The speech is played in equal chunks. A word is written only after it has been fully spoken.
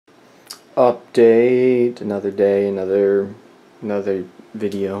Update, another day, another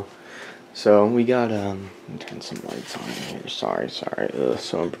video. So we got let me turn some lights on here. Sorry,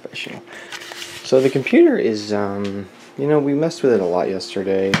 so unprofessional. So the computer is you know, we messed with it a lot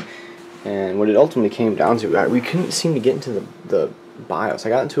yesterday, and what it ultimately came down to, we couldn't seem to get into the BIOS. I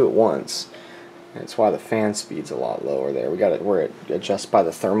got into it once, and it's why the fan speed's a lot lower there. We got it where it adjusts by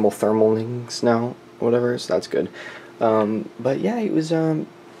the thermalings now, whatever, so that's good. But yeah, it was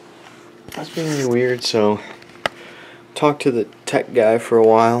that's being really weird, so talked to the tech guy for a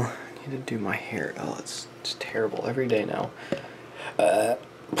while. I need to do my hair. Oh, it's terrible every day now.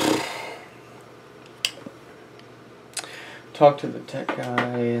 Talked to the tech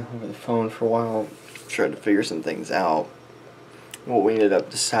guy over the phone for a while, tried to figure some things out. What we ended up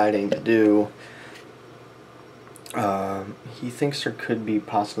deciding to do, he thinks there could be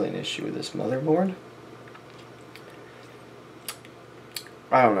possibly an issue with this motherboard.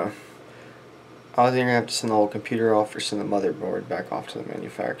 I don't know. I was either going to have to send the whole computer off or send the motherboard back off to the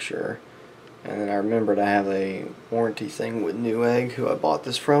manufacturer. And then I remembered I have a warranty thing with Newegg, who I bought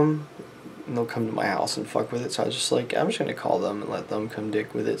this from. And they'll come to my house and fuck with it. So I was just like, I'm just going to call them and let them come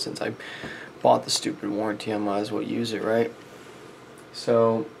dick with it. Since I bought the stupid warranty, I might as well use it, right?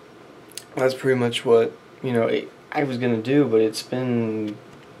 So that's pretty much what, you know, I was going to do, but it's been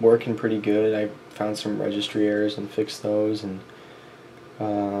working pretty good. I found some registry errors and fixed those, and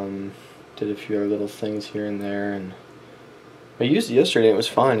did a few other little things here and there, and I used it yesterday. It was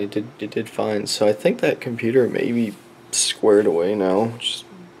fine. It did fine. So I think that computer may be squared away now.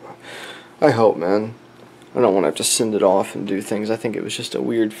 I hope, man. I don't want to have to send it off and do things. I think it was just a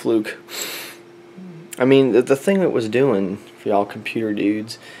weird fluke. I mean, the thing it was doing for y'all computer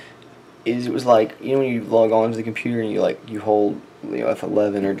dudes is it was like, you know, when you log on to the computer and you hold, you know,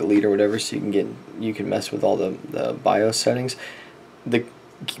 F11 or delete or whatever, so you can mess with all the BIOS settings.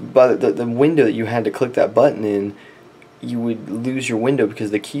 But the window that you had to click that button in, you would lose your window because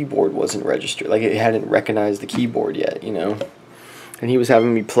the keyboard wasn't registered. Like, it hadn't recognized the keyboard yet, you know. And he was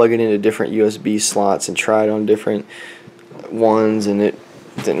having me plug it into different USB slots and try it on different ones, and it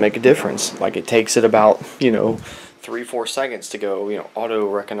didn't make a difference. Like, it takes it about, you know, 3-4 seconds to go, you know, auto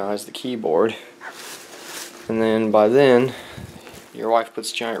recognize the keyboard. And then by then, your wife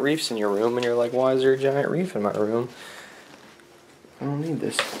puts giant reefs in your room, and you're like, why is there a giant reef in my room? I don't need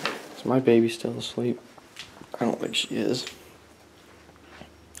this. Is my baby still asleep? I don't think she is.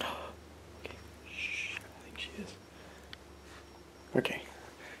 Okay. Shh. I think she is. Okay.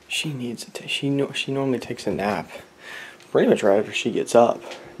 She needs to she normally takes a nap pretty much right after she gets up.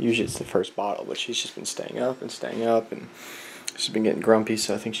 Usually it's the first bottle, but she's just been staying up, and she's been getting grumpy,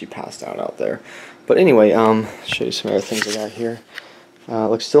 so I think she passed out there. But anyway, show you some other things I got here.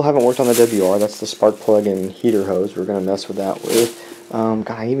 Look, still haven't worked on the WR. That's the spark plug and heater hose. We're gonna mess with that with. God,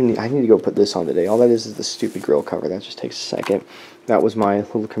 I need to go put this on today. All that is the stupid grill cover. That just takes a second. That was my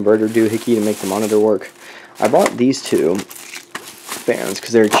little converter doohickey to make the monitor work. I bought these two fans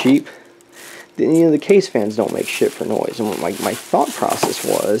because they're cheap. You know, the case fans don't make shit for noise. And what my thought process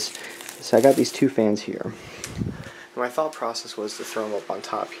was, so I got these two fans here. My thought process was to throw them up on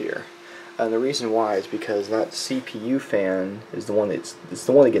top here. And the reason why is because that CPU fan is the one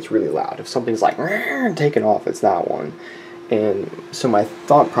that gets really loud. If something's like taking off, it's that one. And so my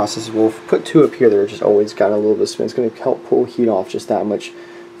thought process is, we'll put two up here that are just always got a little bit of spin. It's going to help pull heat off just that much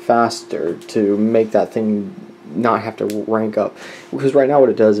faster to make that thing not have to rank up. Because right now what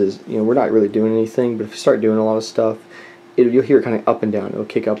it does is, you know, we're not really doing anything, but if you start doing a lot of stuff, you'll hear it kind of up and down. It'll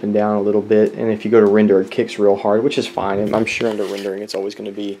kick up and down a little bit, and if you go to render, it kicks real hard, which is fine. And I'm sure under rendering it's always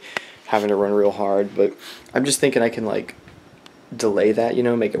going to be having to run real hard, but I'm just thinking I can, like, delay that, you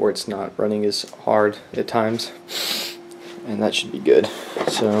know, make it where it's not running as hard at times. And that should be good.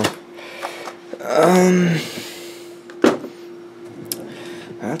 So,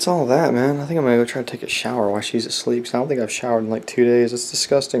 that's all that, man. I think I'm gonna go try to take a shower while she's asleep. So I don't think I've showered in like 2 days. It's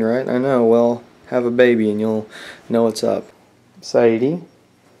disgusting, right? I know. Well, have a baby and you'll know what's up. Sadie,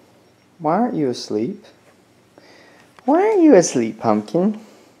 why aren't you asleep? Why aren't you asleep, pumpkin?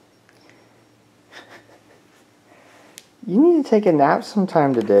 You need to take a nap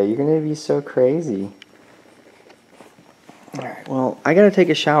sometime today. You're gonna be so crazy. Alright, well, I gotta take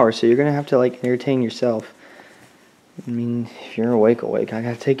a shower, so you're gonna have to, like, entertain yourself. I mean, if you're awake, I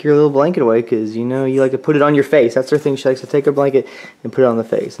gotta take your little blanket away, because, you know, you like to put it on your face. That's her thing. She likes to take a blanket and put it on the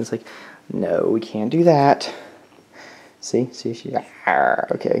face. And it's like, no, we can't do that. See, she, okay.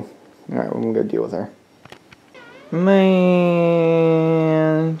 Alright, we're gonna go deal with her. Man,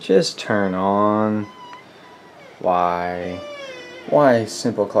 just turn on. Why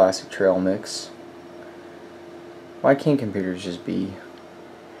simple classic trail mix? Why can't computers just be?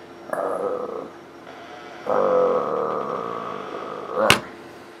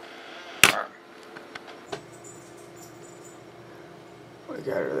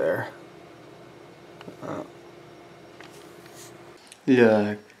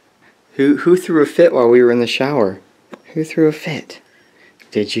 Look. Who threw a fit while we were in the shower? Who threw a fit?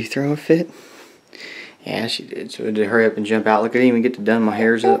 Did you throw a fit? Yeah, she did. So I had to hurry up and jump out. Look, I didn't even get to done. My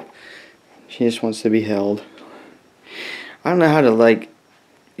hair's up. She just wants to be held. I don't know how to, like,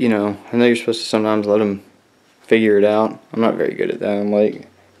 you know, I know you're supposed to sometimes let them figure it out. I'm not very good at that. I'm like,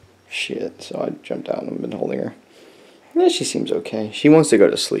 shit. So I jumped out and I've been holding her. Yeah, she seems okay. She wants to go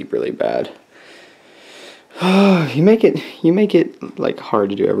to sleep really bad. You make it like hard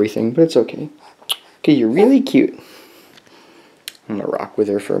to do everything, but it's okay. Okay, you're really cute. I'm gonna rock with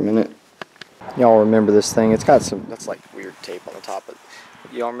her for a minute. Y'all remember this thing? It's got some, that's like weird tape on the top of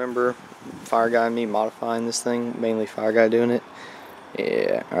it. Y'all remember Fire Guy and me modifying this thing? Mainly Fire Guy doing it?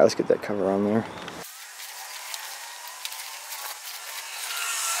 Yeah. Alright, let's get that cover on there.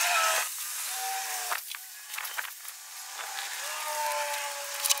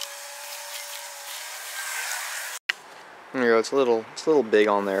 There you go. It's a little big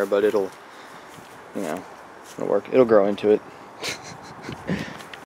on there, but it'll, you know, it'll work. It'll grow into it.